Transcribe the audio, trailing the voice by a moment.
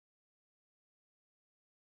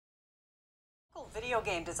Video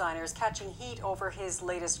game designers catching heat over his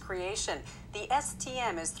latest creation. The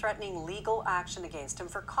STM is threatening legal action against him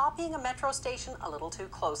for copying a metro station a little too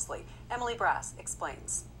closely. Emily Brass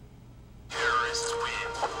explains. Terrorists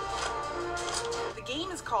win. The game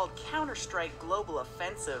is called Counter-Strike Global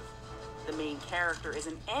Offensive. The main character is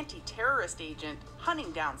an anti-terrorist agent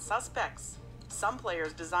hunting down suspects. Some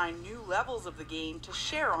players design new levels of the game to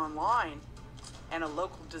share online. And a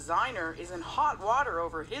local designer is in hot water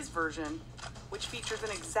over his version, which features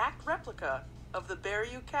an exact replica of the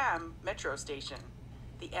Berry-UQAM metro station.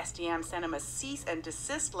 The STM sent him a cease and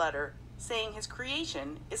desist letter saying his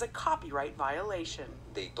creation is a copyright violation.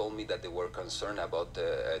 They told me that they were concerned about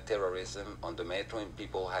terrorism on the metro and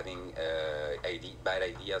people having bad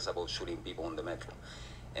ideas about shooting people on the metro.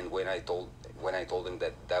 And when I told them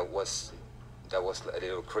that was a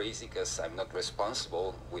little crazy, because I'm not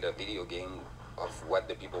responsible with a video game of what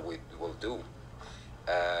the people will do,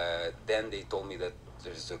 then they told me that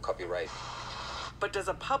there's a copyright. But does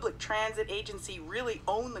a public transit agency really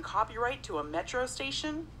own the copyright to a metro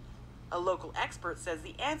station? A local expert says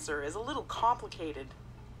the answer is a little complicated.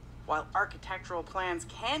 While architectural plans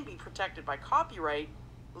can be protected by copyright,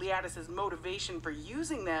 Liadis' motivation for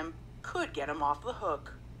using them could get him off the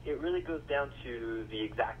hook. It really goes down to the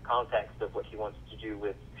exact context of what he wants to do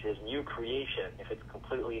with his new creation. If it's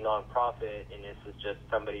completely non-profit and this is just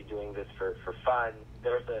somebody doing this for fun,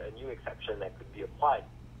 there's a new exception that could be applied.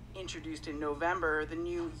 Introduced in November, the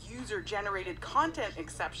new user-generated content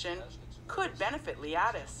exception could benefit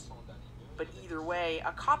Liadis. But either way,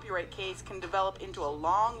 a copyright case can develop into a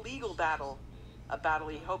long legal battle, a battle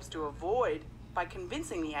he hopes to avoid by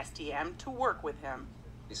convincing the STM to work with him.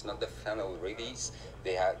 It's not the final release.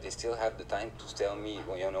 They still have the time to tell me,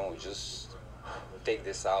 well, just take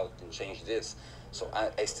this out and change this. So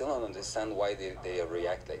I still don't understand why they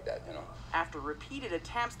react like that, After repeated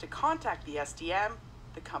attempts to contact the STM,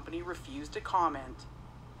 the company refused to comment.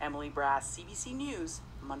 Emily Brass, CBC News,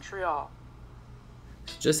 Montreal.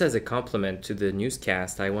 Just as a complement to the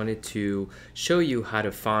newscast, I wanted to show you how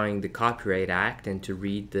to find the Copyright Act and to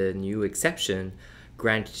read the new exception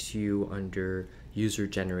granted to you under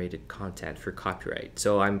user-generated content for copyright.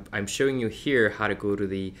 So I'm showing you here how to go to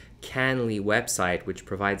the CANLI website, which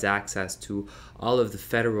provides access to all of the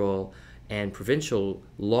federal and provincial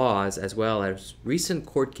laws, as well as recent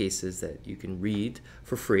court cases that you can read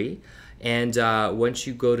for free. And once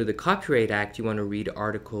you go to the Copyright Act, you want to read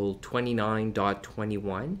Article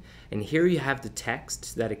 29.21. And here you have the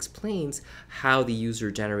text that explains how the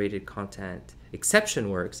user-generated content exception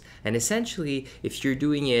works. And essentially, if you're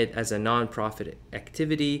doing it as a non-profit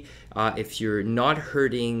activity, if you're not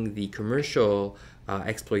hurting the commercial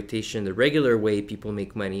exploitation, the regular way people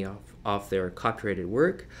make money off their copyrighted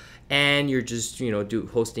work, and you're just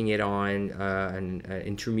hosting it on an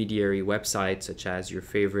intermediary website such as your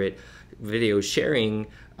favorite video sharing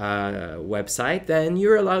website, then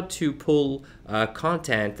you're allowed to pull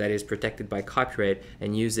content that is protected by copyright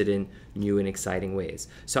and use it in new and exciting ways.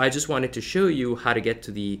 So I just wanted to show you how to get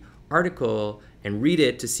to the article and read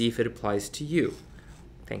it to see if it applies to you.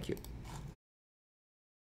 Thank you.